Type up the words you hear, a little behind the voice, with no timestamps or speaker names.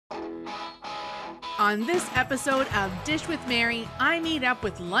On this episode of Dish with Mary, I meet up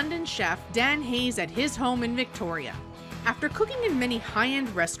with London chef Dan Hayes at his home in Victoria. After cooking in many high-end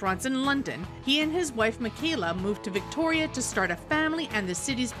restaurants in London, he and his wife Michaela moved to Victoria to start a family and the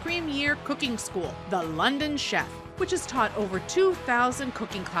city's premier cooking school, the London Chef, which has taught over 2,000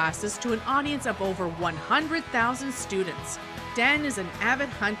 cooking classes to an audience of over 100,000 students. Dan is an avid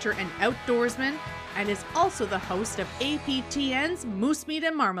hunter and outdoorsman, and is also the host of APTN's Moosemeat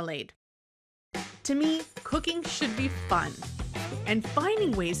and Marmalade. To me, cooking should be fun, and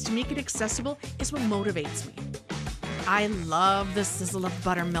finding ways to make it accessible is what motivates me. I love the sizzle of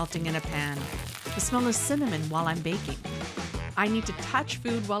butter melting in a pan, the smell of cinnamon while I'm baking. I need to touch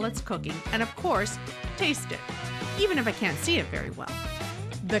food while it's cooking, and of course, taste it, even if I can't see it very well.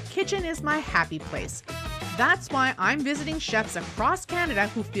 The kitchen is my happy place. That's why I'm visiting chefs across Canada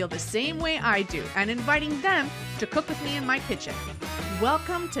who feel the same way I do and inviting them to cook with me in my kitchen.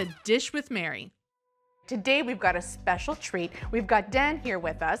 Welcome to Dish with Mary. Today we've got a special treat. We've got Dan here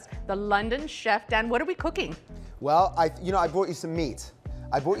with us, the London chef. Dan, what are we cooking? Well, I brought you some meat.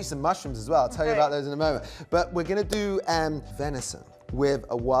 I brought you some mushrooms as well. I'll tell you about those in a moment. But we're gonna do venison with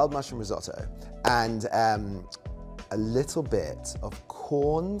a wild mushroom risotto and a little bit of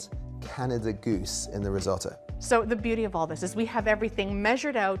corned Canada goose in the risotto. So the beauty of all this is we have everything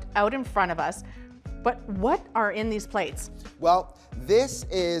measured out in front of us. But what are in these plates? Well, this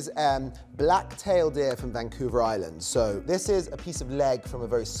is black-tailed deer from Vancouver Island. So this is a piece of leg from a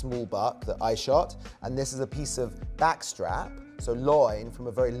very small buck that I shot, and this is a piece of backstrap, so loin, from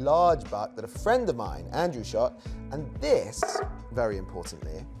a very large buck that a friend of mine, Andrew, shot. And this, very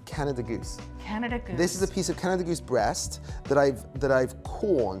importantly, Canada goose. Canada goose. This is a piece of Canada goose breast that I've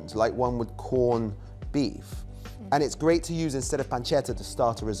corned like one would corn beef. And it's great to use instead of pancetta to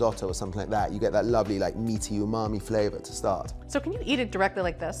start a risotto or something like that. You get that lovely, like, meaty umami flavor to start. So can you eat it directly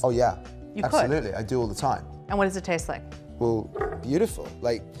like this? Oh yeah, you absolutely. Could. I do all the time. And what does it taste like? Well, beautiful.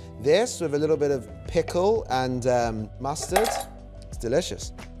 Like this with a little bit of pickle and mustard. It's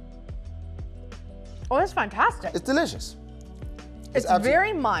delicious. Oh, that's fantastic. It's delicious. It's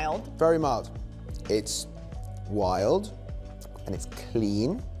very mild. Very mild. It's wild, and it's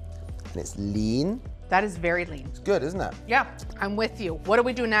clean, and it's lean. That is very lean. It's good, isn't it? Yeah, I'm with you. What do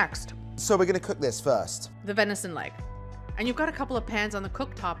we do next? So we're gonna cook this first. The venison leg. And you've got a couple of pans on the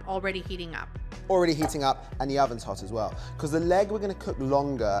cooktop already heating up. Already heating up, and the oven's hot as well. Because the leg we're gonna cook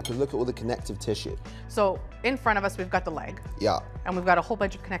longer, because look at all the connective tissue. So in front of us, we've got the leg. Yeah. And we've got a whole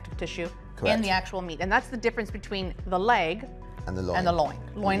bunch of connective tissue Correct. in the actual meat. And that's the difference between the leg and the loin. And the loin.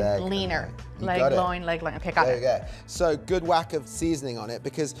 Loin leg leaner. Leg, loin, leg, loin. Okay, got it. There you go. So good whack of seasoning on it,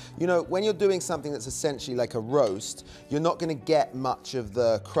 because, you know, when you're doing something that's essentially like a roast, you're not going to get much of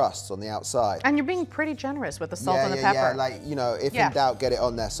the crust on the outside. And you're being pretty generous with the salt and the pepper. Yeah, like, you know, if in doubt, get it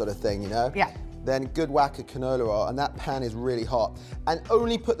on there sort of thing, you know? Yeah. Then good whack of canola oil, and that pan is really hot. And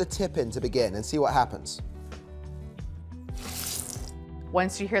only put the tip in to begin and see what happens.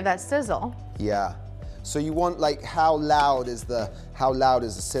 Once you hear that sizzle. Yeah. So you want, like, how loud is the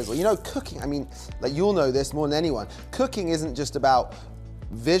sizzle? You know, cooking, I mean, like, you'll know this more than anyone. Cooking isn't just about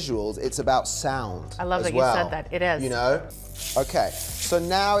visuals, it's about sound. I love that you said that. It is. You know? Okay, so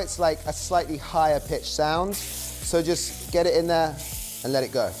now it's like a slightly higher pitched sound. So just get it in there and let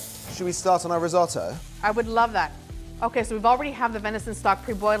it go. Should we start on our risotto? I would love that. Okay, so we've already have the venison stock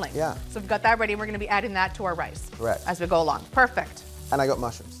pre-boiling. Yeah. So we've got that ready, and we're gonna be adding that to our rice. Correct. As we go along. Perfect. And I got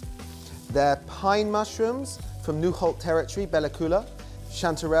mushrooms. They're pine mushrooms from New Holt territory, Bellacoola,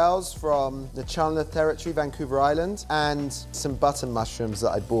 chanterelles from the Chandler territory, Vancouver Island, and some button mushrooms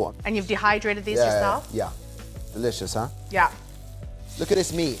that I bought. And you've dehydrated these yourself? Yeah. Delicious, huh? Yeah. Look at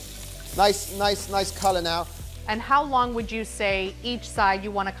this meat. Nice color now. And how long would you say each side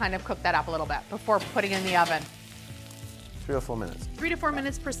you want to kind of cook that up a little bit before putting it in the oven? 3 or 4 minutes. 3 to 4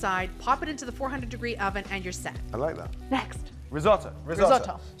 minutes per side. Pop it into the 400-degree oven, and you're set. I like that. Next. Risotto.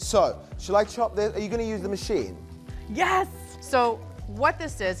 So, shall I chop this? Are you going to use the machine? Yes! So, what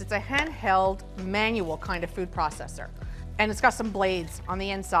this is, it's a handheld, manual kind of food processor. And it's got some blades on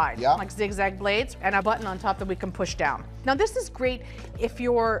the inside, like zigzag blades, and a button on top that we can push down. Now, this is great if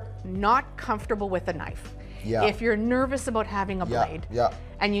you're not comfortable with a knife. Yeah. If you're nervous about having a blade,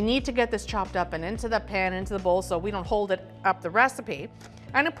 and you need to get this chopped up and into the pan, into the bowl, so we don't hold it up the recipe,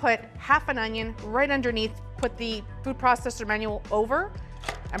 I'm gonna put half an onion right underneath, put the food processor manual over,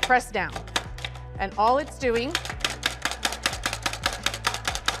 and press down. And all it's doing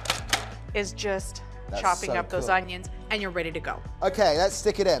is just chopping up those onions, and you're ready to go. Okay, let's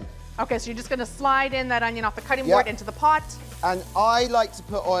stick it in. Okay, so you're just gonna slide in that onion off the cutting board into the pot. And I like to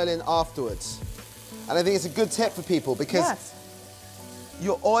put oil in afterwards. And I think it's a good tip for people because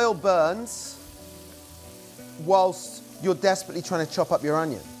your oil burns whilst you're desperately trying to chop up your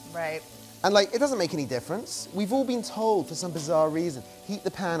onion. Right. And like, it doesn't make any difference. We've all been told for some bizarre reason, heat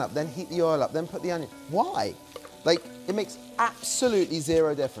the pan up, then heat the oil up, then put the onion. Why? Like, it makes absolutely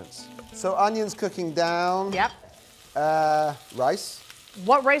zero difference. So onions cooking down. Yep. Rice.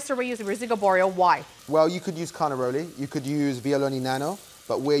 What rice are we using? Risico Borio, why? Well, you could use Carnaroli, you could use Violoni Nano,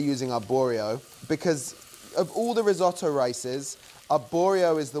 but we're using arborio because of all the risotto rices,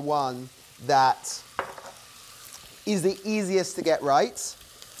 arborio is the one that is the easiest to get right.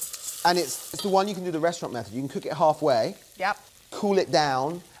 And it's the one you can do the restaurant method. You can cook it halfway, yep, cool it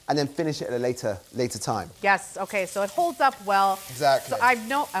down, and then finish it at a later time. Yes, okay, so it holds up well. Exactly. So I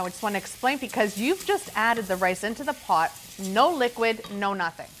just want to explain, because you've just added the rice into the pot, no liquid, no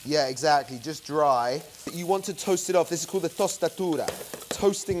nothing. Yeah, exactly, just dry. You want to toast it off. This is called the tostatura,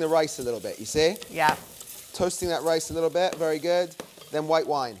 toasting the rice a little bit, you see? Yeah. Toasting that rice a little bit, very good. Then white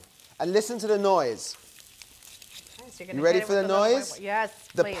wine. And listen to the noise. So you ready for the noise? Yes,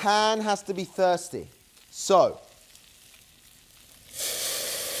 The please. pan has to be thirsty. So.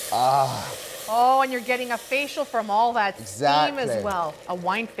 Oh, and you're getting a facial from all that steam Exactly. as well. A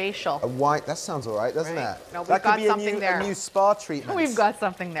wine facial. A wine, that sounds all right, doesn't Right. it? No, we've that got could be something there. a new spa treatment. We've got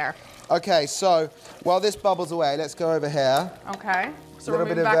something there. Okay, so while this bubbles away, let's go over here. Okay. So Little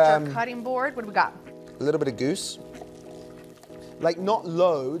we're bit moving of, back to our cutting board. What do we got? A little bit of goose. Like, not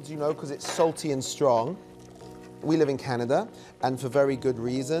loads, you know, because it's salty and strong. We live in Canada, and for very good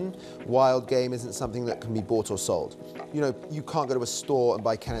reason, wild game isn't something that can be bought or sold. You know, you can't go to a store and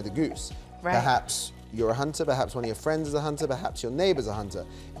buy Canada goose. Right. Perhaps you're a hunter, perhaps one of your friends is a hunter, perhaps your neighbor's a hunter.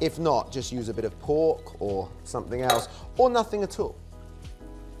 If not, just use a bit of pork or something else, or nothing at all.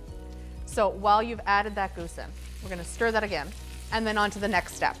 So while you've added that goose in, we're going to stir that again, and then on to the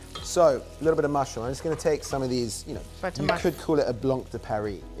next step. So, a little bit of mushroom. I'm just going to take some of these, you know, you mush- could call it a blanc de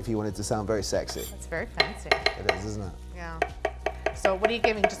Paris if you wanted to sound very sexy. It's very fancy. It is, isn't it? Yeah. So what are you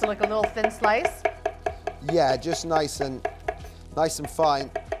giving? Just like a little thin slice? Yeah, just nice and fine,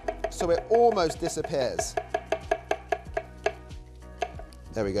 so it almost disappears.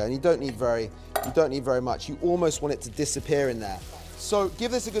 There we go. And you don't need very much. You almost want it to disappear in there. So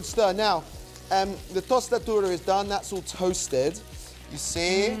give this a good stir. Now, the tostatura is done. That's all toasted. You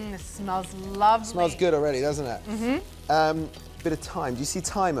see? It smells lovely. Smells good already, doesn't it? Mm-hmm. Bit of thyme. Do you see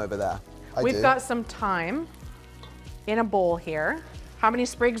thyme over there? We've got some thyme in a bowl here. How many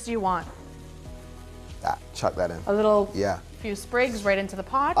sprigs do you want? Chuck that in. A little, Yeah. few sprigs right into the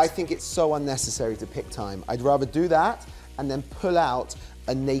pot. I think it's so unnecessary to pick thyme. I'd rather do that and then pull out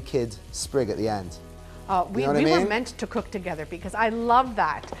a naked sprig at the end. We You know what I were mean? meant to cook together, because I love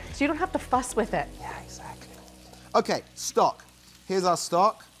that. So you don't have to fuss with it. Yeah, exactly. Okay, stock. Here's our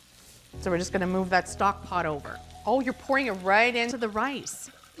stock. So we're just going to move that stock pot over. Oh, you're pouring it right into the rice.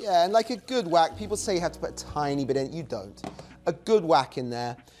 Yeah, and like a good whack. People say you have to put a tiny bit in. You don't. A good whack in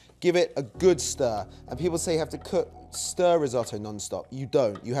there. Give it a good stir. And people say you have to stir risotto non-stop. You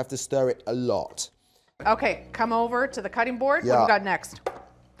don't. You have to stir it a lot. Okay, come over to the cutting board. What do Yeah. we got next?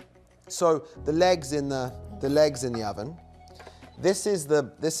 So the legs in the oven. This is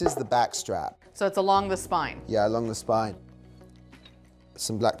the back strap. So it's along the spine. Yeah, along the spine.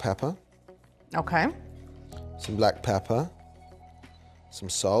 Some black pepper. Okay. Some black pepper. Some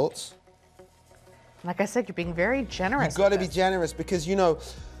salt. Like I said, you're being very generous. You've got to with be this. generous because, you know,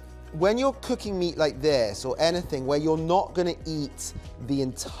 when you're cooking meat like this or anything where you're not going to eat the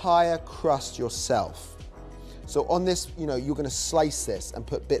entire crust yourself. So on this, you know, you're going to slice this and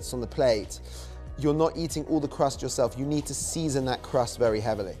put bits on the plate. You're not eating all the crust yourself. You need to season that crust very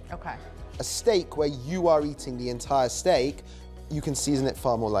heavily. Okay. A steak where you are eating the entire steak, you can season it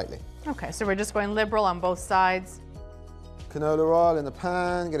far more lightly. Okay, so we're just going liberal on both sides. Canola oil in the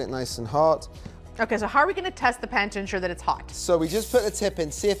pan, get it nice and hot. Okay, so how are we going to test the pan to ensure that it's hot? So we just put the tip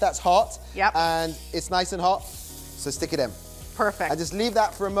in, see if that's hot. Yep. And it's nice and hot, so stick it in. Perfect. And just leave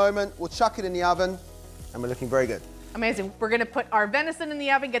that for a moment. We'll chuck it in the oven, and we're looking very good. Amazing. We're going to put our venison in the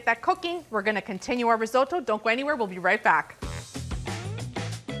oven, get that cooking. We're going to continue our risotto. Don't go anywhere. We'll be right back.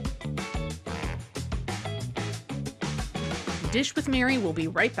 Dish with Mary will be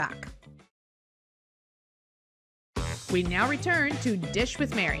right back. We now return to Dish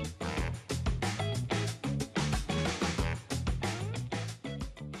with Mary.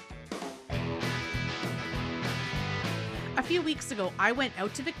 A few weeks ago, I went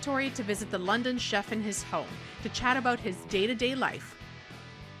out to Victoria to visit the London chef in his home to chat about his day-to-day life.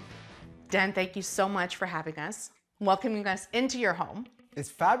 Dan, thank you so much for having us, welcoming us into your home. It's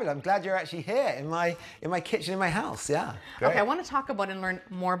fabulous. I'm glad you're actually here in my kitchen in my house. Yeah. Great. Okay, I want to talk about and learn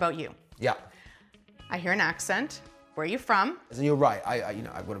more about you. Yeah. I hear an accent. Where are you from? And you're right,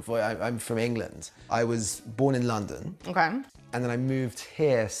 I'm from England. I was born in London. Okay. And then I moved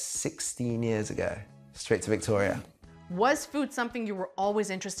here 16 years ago, straight to Victoria. Was food something you were always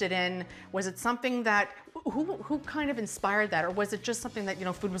interested in? Was it something that, who kind of inspired that? Or was it just something that,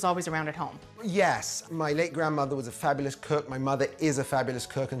 food was always around at home? Yes, my late grandmother was a fabulous cook. My mother is a fabulous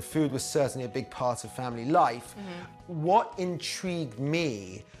cook, and food was certainly a big part of family life. What intrigued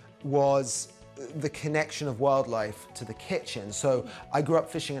me was the connection of wildlife to the kitchen. So I grew up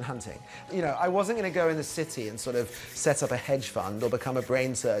fishing and hunting. I wasn't going to go in the city and sort of set up a hedge fund or become a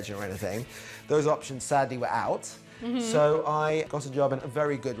brain surgeon or anything. Those options sadly were out. So I got a job in a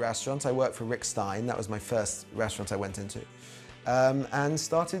very good restaurant. I worked for Rick Stein. That was my first restaurant I went into. And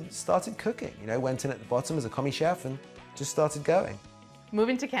started cooking. Went in at the bottom as a commie chef and just started going.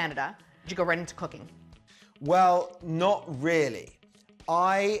 Moving to Canada, did you go right into cooking? Well, not really.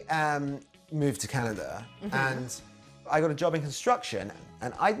 I moved to Canada and I got a job in construction,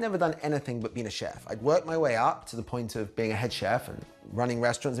 and I'd never done anything but being a chef. I'd worked my way up to the point of being a head chef and running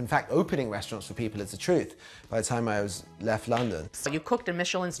restaurants, in fact, opening restaurants for people, it's the truth, by the time I left London. So you cooked in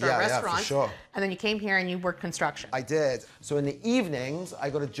Michelin-star restaurants, for sure. And then you came here and you worked construction. I did. So in the evenings, I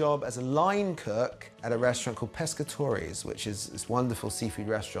got a job as a line cook at a restaurant called Pescatori's, which is this wonderful seafood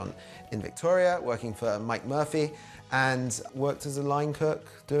restaurant in Victoria, working for Mike Murphy, and worked as a line cook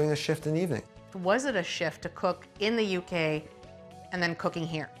doing a shift in the evening. Was it a shift to cook in the UK and then cooking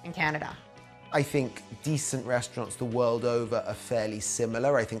here in Canada? I think decent restaurants the world over are fairly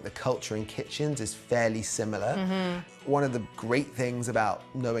similar. I think the culture in kitchens is fairly similar. One of the great things about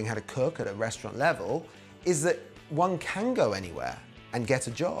knowing how to cook at a restaurant level is that one can go anywhere and get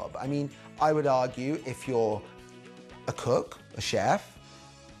a job. I mean, I would argue if you're a cook, a chef,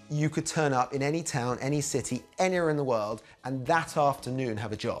 you could turn up in any town, any city, anywhere in the world, and that afternoon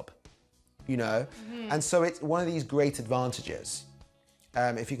have a job, And so it's one of these great advantages.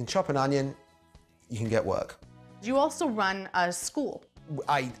 If you can chop an onion, you can get work. Do you also run a school?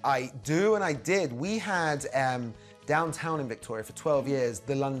 I do, and I did. We had downtown in Victoria for 12 years,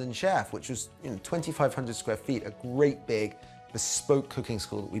 the London Chef, which was 2,500 square feet, a great big bespoke cooking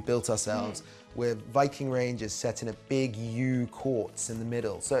school that we built ourselves with Viking ranges set in a big U courts in the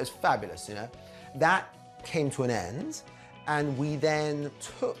middle. So it's fabulous, That came to an end, and we then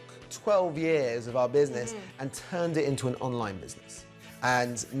took 12 years of our business and turned it into an online business.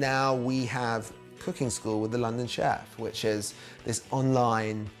 And now we have cooking school with the London Chef, which is this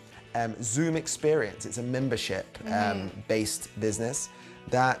online Zoom experience. It's a membership based business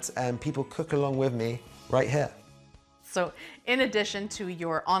that people cook along with me right here. So in addition to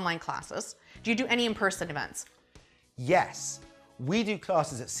your online classes, do you do any in-person events? Yes. We do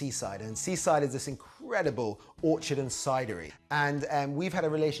classes at Seaside, and Seaside is this incredible orchard and cidery. And we've had a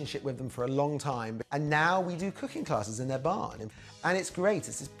relationship with them for a long time. And now we do cooking classes in their barn. And it's great.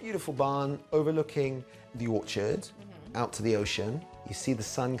 It's this beautiful barn overlooking the orchard out to the ocean. You see the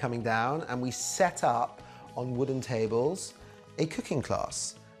sun coming down, and we set up on wooden tables a cooking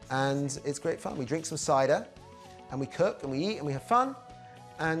class. And it's great fun. We drink some cider, and we cook, and we eat, and we have fun.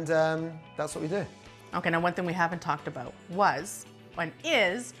 And that's what we do. Okay, now one thing we haven't talked about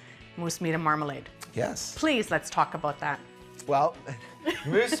is Moosemeat and Marmalade. Yes. Please, let's talk about that. Well,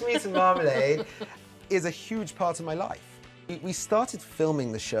 Moosemeat and Marmalade is a huge part of my life. We started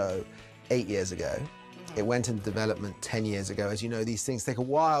filming the show 8 years ago. It went into development 10 years ago. As you know, these things take a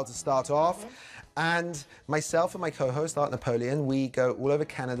while to start off. And myself and my co-host, Art Napoleon, we go all over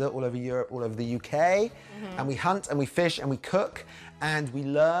Canada, all over Europe, all over the UK, and we hunt and we fish and we cook, and we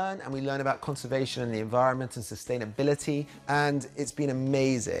learn about conservation and the environment and sustainability, and it's been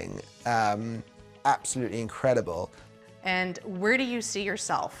amazing, absolutely incredible. And where do you see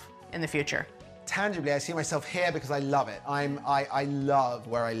yourself in the future? Tangibly, I see myself here because I love it. I love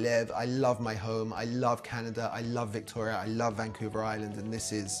where I live. I love my home. I love Canada. I love Victoria. I love Vancouver Island, and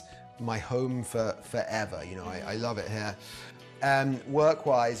this is my home for forever. I love it here.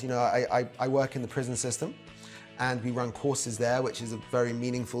 Work-wise, I work in the prison system, and we run courses there, which is very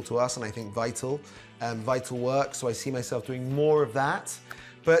meaningful to us, and I think vital work. So I see myself doing more of that.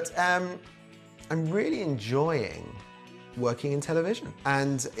 But I'm really enjoying working in television,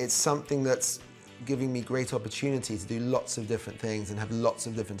 and it's something that's giving me great opportunity to do lots of different things and have lots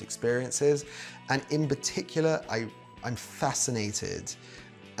of different experiences. And in particular, I'm fascinated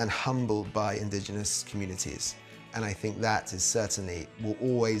and humbled by Indigenous communities. And I think that is certainly, will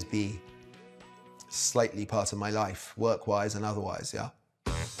always be slightly part of my life, work-wise and otherwise, yeah.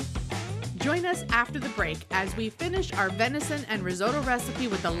 Join us after the break as we finish our venison and risotto recipe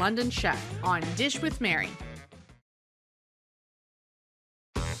with the London Chef on Dish with Mary.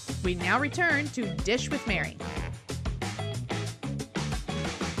 We now return to Dish with Mary.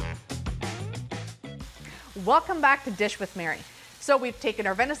 Welcome back to Dish with Mary. So we've taken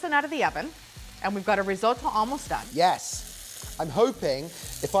our venison out of the oven and we've got a risotto almost done. Yes. I'm hoping,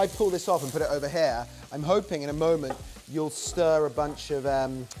 if I pull this off and put it over here, I'm hoping in a moment you'll stir a bunch of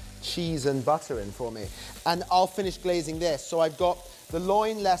cheese and butter in for me. And I'll finish glazing this. So I've got the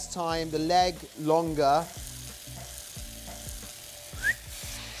loin less time, the leg longer.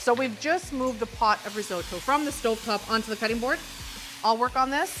 So we've just moved the pot of risotto from the stovetop onto the cutting board. I'll work on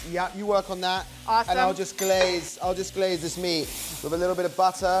this. Yeah, you work on that. Awesome. And I'll just glaze this meat with a little bit of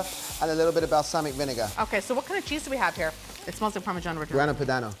butter and a little bit of balsamic vinegar. Okay, so what kind of cheese do we have here? It smells like Parmigiano Reggiano. Grana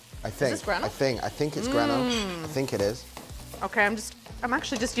Padano, I think. Is this Grana? I think it's Grana. I think it is. Okay, I'm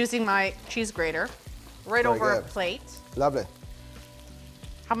actually just using my cheese grater right Very over good. a plate. Lovely.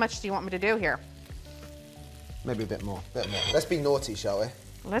 How much do you want me to do here? Maybe a bit more, Let's be naughty, shall we?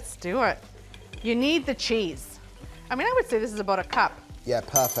 Let's do it. You need the cheese. I mean, I would say this is about a cup. Yeah,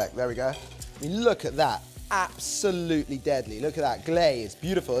 perfect. There we go. I mean, look at that. Absolutely deadly. Look at that glaze.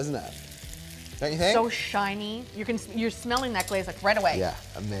 Beautiful, isn't it? Don't you think? So shiny. You're smelling that glaze like right away. Yeah,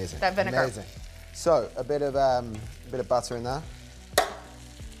 amazing. That vinegar. Amazing. So a bit of butter in there.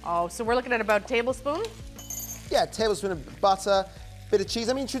 Oh, so we're looking at about a tablespoon? Yeah, tablespoon of butter, bit of cheese.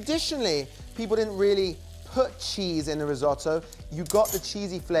 I mean, traditionally, people didn't really put cheese in the risotto. You got the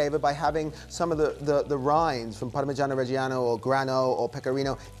cheesy flavor by having some of the rinds from Parmigiano Reggiano or Grano or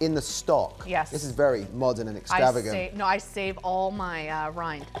Pecorino in the stock. Yes. This is very modern and extravagant. I save all my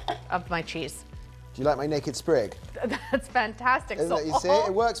rind of my cheese. Do you like my naked sprig? That's fantastic. Isn't it? You see,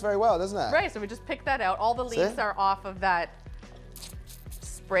 it works very well, doesn't it? Right, so we just pick that out. All the leaves are off of that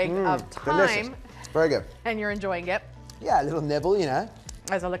sprig of thyme. Delicious. It's very good. And you're enjoying it. Yeah, a little nibble, you know.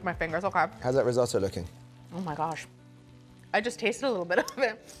 As I lick my fingers, okay. How's that risotto looking? Oh my gosh. I just tasted a little bit of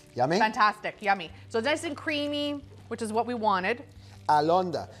it. Yummy? Fantastic, yummy. So it's nice and creamy, which is what we wanted.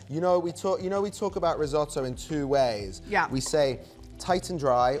 Alonda. You know we talk about risotto in two ways. Yeah. We say tight and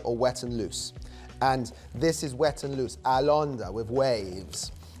dry or wet and loose. And this is wet and loose, alonda with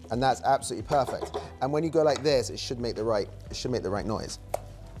waves. And that's absolutely perfect. And when you go like this, it should make the right noise.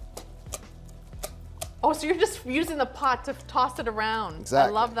 Oh, so you're just using the pot to toss it around. Exactly.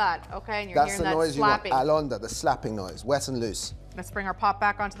 I love that. Okay, and you're That's hearing the that noise slapping. you want. Alonda, the slapping noise, wet and loose. Let's bring our pot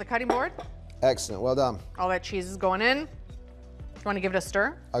back onto the cutting board. Excellent, well done. All that cheese is going in. You want to give it a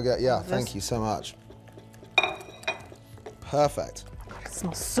stir? Okay, yeah, thank you so much. Perfect. Oh God, it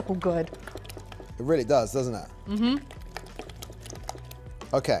smells so good. It really does, doesn't it? Mm-hmm.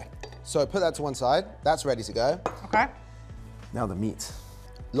 Okay, so put that to one side. That's ready to go. Okay. Now the meat.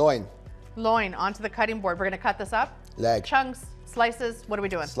 Loin. Loin onto the cutting board. We're going to cut this up. Leg. Chunks, slices. What are we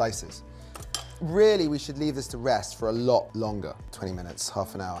doing? Slices. Really, we should leave this to rest for a lot longer. 20 minutes,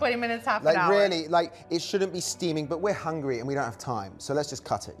 half an hour. 20 minutes, half an hour. Really, it shouldn't be steaming, but we're hungry and we don't have time. So let's just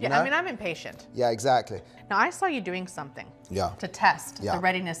cut it, you Yeah, know? I mean, I'm impatient. Yeah, exactly. Now, I saw you doing something. Yeah. To test Yeah. the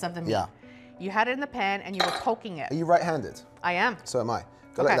readiness of the meat. Yeah. You had it in the pan and you were poking it. Are you right-handed? I am. So am I.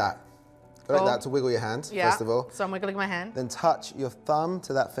 Go Okay. like that. Go like that to wiggle your hand, Yeah. first of all. So I'm wiggling my hand. Then touch your thumb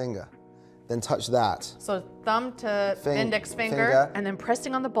to that finger. Then touch that. So thumb to index finger, finger. and then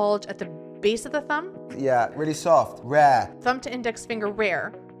pressing on the bulge at the base of the thumb. Yeah, really soft. Rare. Thumb to index finger,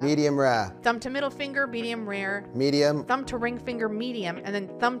 rare. Medium rare. Thumb to middle finger, medium rare. Medium. Thumb to ring finger, medium. And then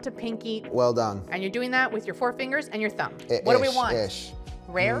thumb to pinky. Well done. And you're doing that with your four fingers and your thumb. What do we want? Ish.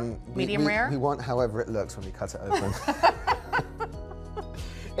 Rare? Medium rare? We want however it looks when we cut it open.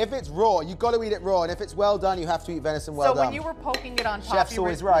 If it's raw, you've got to eat it raw. And if it's well done, you have to eat venison well so done. when you were poking it on top, Chef's you were...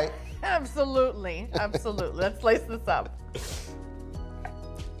 always right. Absolutely, absolutely. Let's slice this up.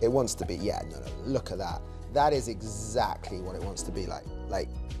 It wants to be, yeah, no, look at that. That is exactly what it wants to be like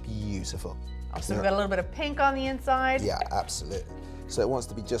beautiful. Oh, so we've got a little bit of pink on the inside. Yeah, absolutely. So it wants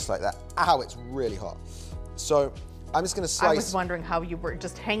to be just like that. Ow, it's really hot. So I'm just gonna slice. I was wondering how you were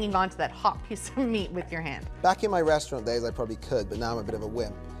just hanging on to that hot piece of meat with your hand. Back in my restaurant days, I probably could, but now I'm a bit of a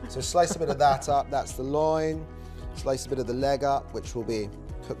wimp. So slice a bit of that up, that's the loin. Slice a bit of the leg up, which will be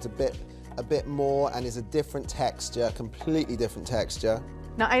cooked a bit more and is a different texture, completely different texture.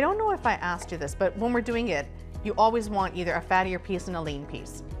 Now, I don't know if I asked you this, but when we're doing it, you always want either a fattier piece and a lean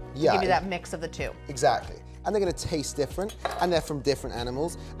piece. Yeah. To give you that mix of the two. Exactly. And they're gonna taste different, and they're from different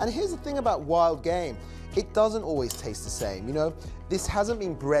animals. And here's the thing about wild game. It doesn't always taste the same, you know? This hasn't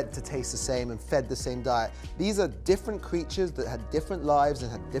been bred to taste the same and fed the same diet. These are different creatures that had different lives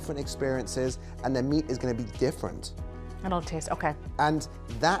and had different experiences, and their meat is gonna be different. It'll taste, okay. And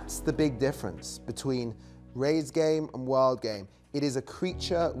that's the big difference between raised game and wild game. It is a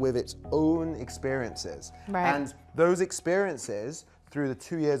creature with its own experiences. Right. And those experiences, through the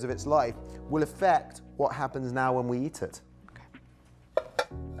 2 years of its life, will affect what happens now when we eat it. Okay.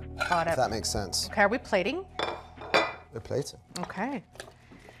 Got it. If that makes sense. Okay, are we plating? We're plating. Okay.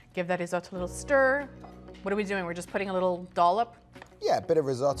 Give that risotto a little stir. What are we doing? We're just putting a little dollop? Yeah, a bit of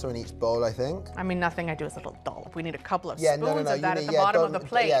risotto in each bowl, I think. I mean, nothing I do is a little dollop. We need a couple of Yeah, spoons no. of that at the bottom of the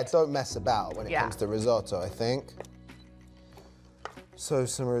plate. Yeah, don't mess about when it comes to risotto, I think. So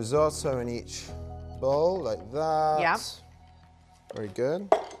some risotto in each bowl, like that. Yeah. Very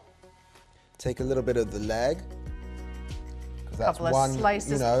good. Take a little bit of the leg. A couple of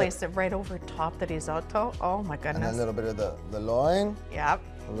slices, place it right over top the risotto. Oh my goodness. And a little bit of the loin. Yep.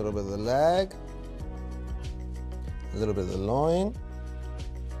 A little bit of the leg. A little bit of the loin.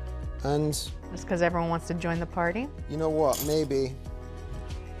 And just because everyone wants to join the party? You know what, maybe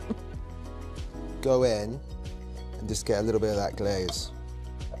go in and just get a little bit of that glaze.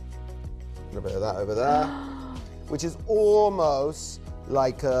 A little bit of that over there, which is almost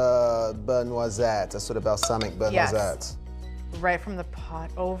like a beurre noisette, a sort of balsamic beurre noisette. Right from the pot,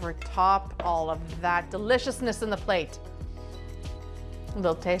 over top, all of that deliciousness in the plate. A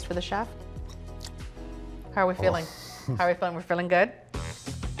little taste for the chef. How are we feeling? How are we feeling? We're feeling good?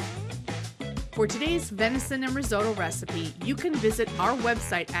 For today's venison and risotto recipe, you can visit our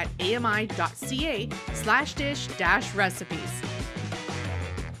website at ami.ca/dish-recipes.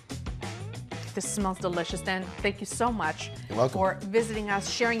 This smells delicious, Dan. Thank you so much for visiting us,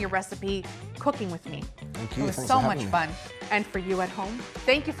 sharing your recipe, cooking with me. Thank you. It was so much fun. And for you at home,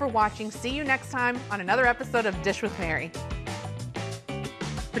 thank you for watching. See you next time on another episode of Dish with Mary.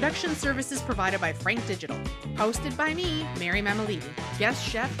 Production services provided by Frank Digital. Hosted by me, Mary Mammoliti. Guest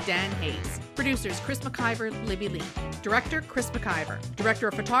chef, Dan Hayes. Producers, Chris McIver, Libby Lee. Director, Chris McIver. Director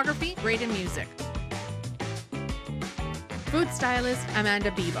of Photography, Braden Music. Food stylist,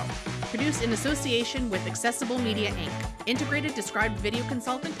 Amanda Bebo. Produced in association with Accessible Media Inc. Integrated described video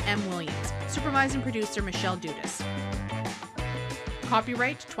consultant, M. Williams. Supervising producer, Michelle Dudas.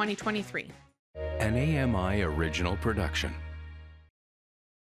 Copyright 2023. An AMI original production.